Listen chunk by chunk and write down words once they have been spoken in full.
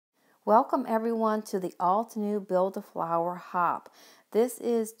Welcome everyone to the Altenew Build-A-Flower Hop. This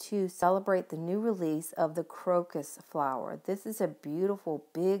is to celebrate the new release of the crocus flower. This is a beautiful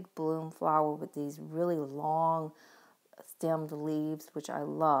big bloom flower with these really long stemmed leaves, which I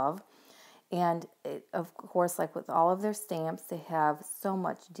love. And of course, like with all of their stamps, they have so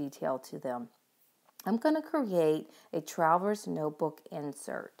much detail to them. I'm going to create a traveler's notebook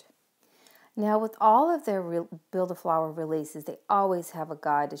insert. Now, with all of their Build-A-Flower releases, they always have a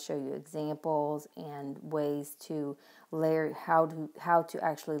guide to show you examples and ways to layer, how to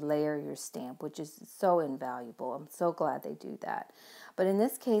actually layer your stamp, which is so invaluable. I'm so glad they do that. But in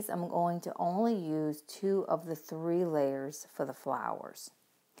this case, I'm going to only use 2 of the 3 layers for the flowers.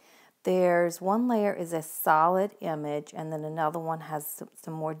 There's one layer is a solid image, and then another one has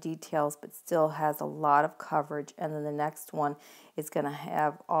some more details but still has a lot of coverage, and then the next one is going to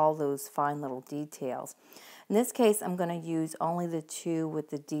have all those fine little details. In this case, I'm going to use only the 2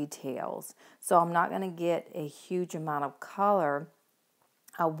 with the details, so I'm not going to get a huge amount of color.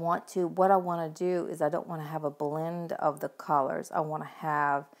 What I want to do is I don't want to have a blend of the colors. I want to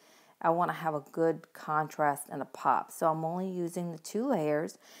have a good contrast and a pop. So I'm only using the 2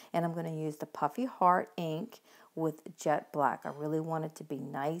 layers, and I'm going to use the Puffy Heart ink with jet black. I really want it to be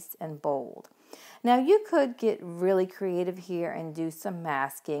nice and bold. Now you could get really creative here and do some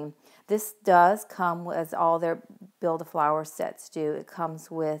masking. This does come, as all their Build-A-Flower sets do, it comes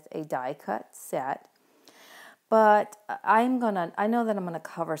with a die cut set. But I know that I'm going to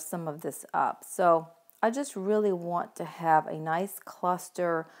cover some of this up. So I just really want to have a nice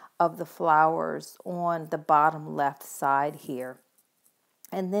cluster of the flowers on the bottom left side here.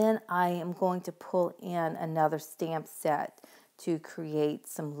 And then I am going to pull in another stamp set to create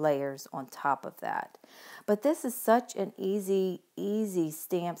some layers on top of that. But this is such an easy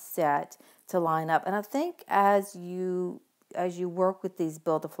stamp set to line up. And I think as you work with these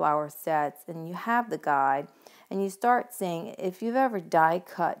Build-A-Flower sets and you have the guide and you start seeing, if you've ever die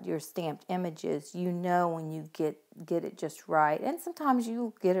cut your stamped images, you know when you get it just right. And sometimes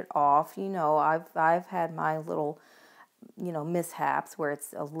you get it off. You know, I've had my little, mishaps where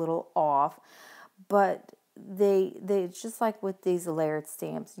it's a little off. But they just like with these layered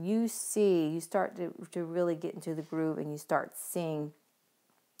stamps, you start to really get into the groove, and you start seeing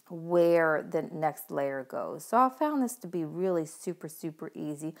where the next layer goes. So I found this to be really super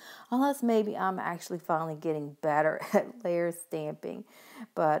easy, unless maybe I'm actually finally getting better at layer stamping,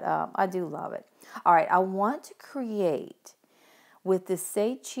 but I do love it. All right, I want to create with the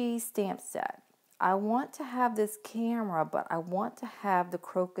Say Cheese stamp set. I want to have this camera, but I want to have the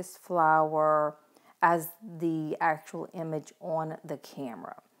crocus flower as the actual image on the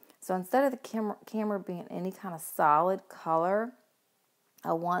camera. So instead of the camera being any kind of solid color,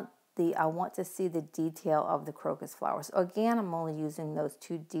 I want to see the detail of the crocus flowers. So again, I'm only using those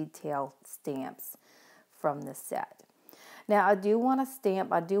 2 detail stamps from the set. Now I do want to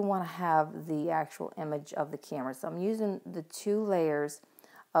stamp, I do want to have the actual image of the camera. So I'm using the 2 layers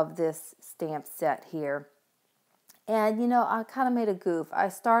of this stamp set here. And I kind of made a goof. I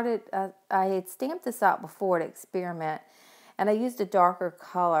had stamped this out before to experiment, and I used a darker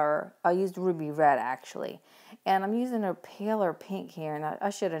color. I used ruby red actually. And I'm using a paler pink here, and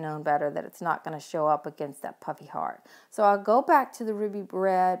I should have known better that it's not going to show up against that puffy heart. So I'll go back to the ruby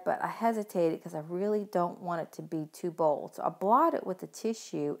red, but I hesitated because I really don't want it to be too bold. So I blot it with the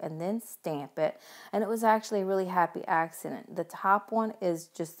tissue and then stamp it, and it was actually a really happy accident. The top one is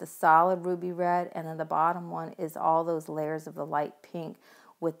just the solid ruby red, and then the bottom one is all those layers of the light pink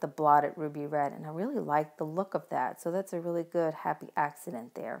with the blotted ruby red, and I really like the look of that. So that's a really good happy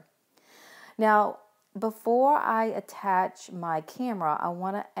accident there. Now, before I attach my camera, I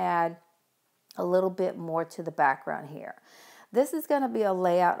want to add a little bit more to the background here. This is going to be a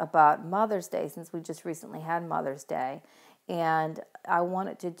layout about Mother's Day, since we just recently had Mother's Day, and I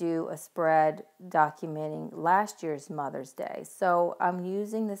wanted to do a spread documenting last year's Mother's Day. So I'm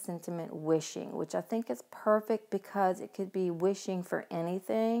using the sentiment wishing, which I think is perfect because it could be wishing for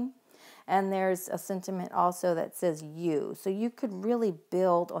anything. And there's a sentiment also that says you. So you could really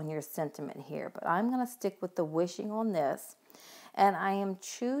build on your sentiment here. But I'm going to stick with the wishing on this. And I am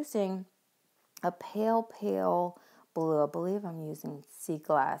choosing a pale blue. I believe I'm using sea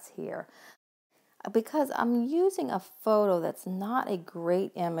glass here, because I'm using a photo that's not a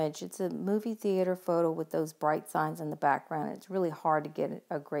great image. It's a movie theater photo with those bright signs in the background. It's really hard to get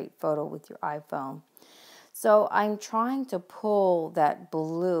a great photo with your iPhone. So I'm trying to pull that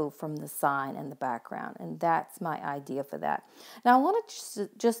blue from the sign in the background, and that's my idea for that. Now I want to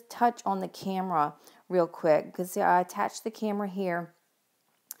just touch on the camera real quick, because I attached the camera here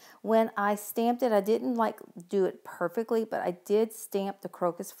When I stamped it, I didn't like do it perfectly, but I did stamp the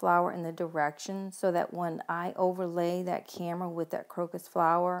crocus flower in the direction so that when I overlay that camera with that crocus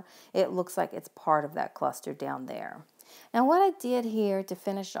flower, it looks like it's part of that cluster down there. Now what I did here to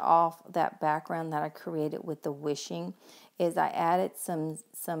finish off that background that I created with the wishing is I added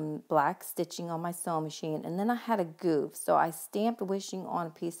some black stitching on my sewing machine, and then I had a goof. So I stamped wishing on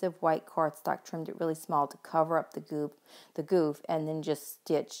a piece of white cardstock, trimmed it really small to cover up the goof, and then just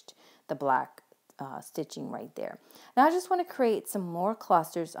stitched the black stitching right there. Now I just want to create some more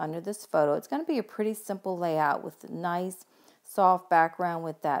clusters under this photo. It's going to be a pretty simple layout with a nice soft background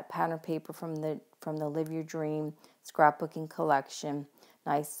with that pattern paper from the Live Your Dream scrapbooking collection.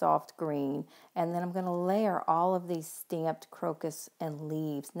 Nice soft green, and then I'm going to layer all of these stamped crocus and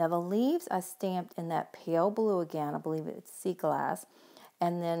leaves. Now the leaves I stamped in that pale blue again, I believe it's sea glass,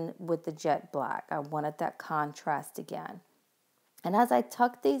 and then with the jet black. I wanted that contrast again. And as I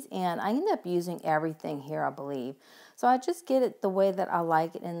tuck these in, I end up using everything here, I believe. So I just get it the way that I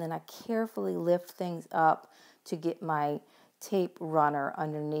like it, and then I carefully lift things up to get my tape runner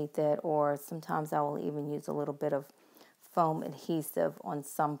underneath it, or sometimes I will even use a little bit of foam adhesive on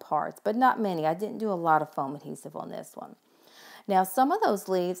some parts, but not many. I didn't do a lot of foam adhesive on this one. Now some of those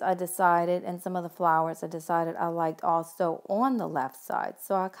leaves I decided, and some of the flowers I decided I liked also on the left side,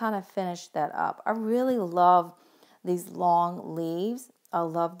 so I kind of finished that up. I really love these long leaves. I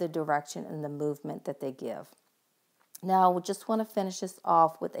love the direction and the movement that they give. Now, we just want to finish this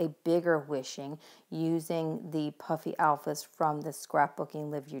off with a bigger wishing using the Puffy Alphas from the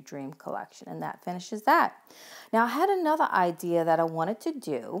Scrapbooking Live Your Dream collection, and that finishes that. Now, I had another idea that I wanted to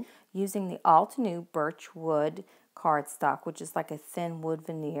do using the Altenew Birchwood cardstock, which is like a thin wood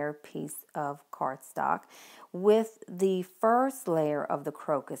veneer piece of cardstock, with the first layer of the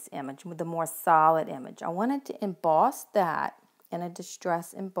crocus image, with the more solid image. I wanted to emboss that in a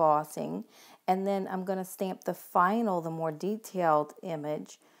distress embossing, and then I'm going to stamp the final, the more detailed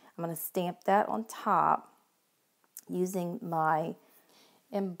image. I'm going to stamp that on top using my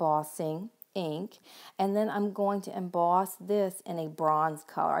embossing ink, and then I'm going to emboss this in a bronze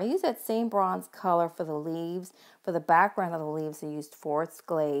color. I use that same bronze color for the leaves. For the background of the leaves, I used Forest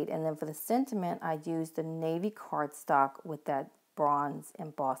Glade, and then for the sentiment, I used the navy cardstock with that bronze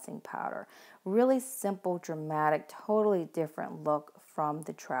embossing powder. Really simple, dramatic, totally different look from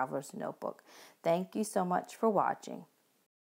the Traveler's Notebook. Thank you so much for watching.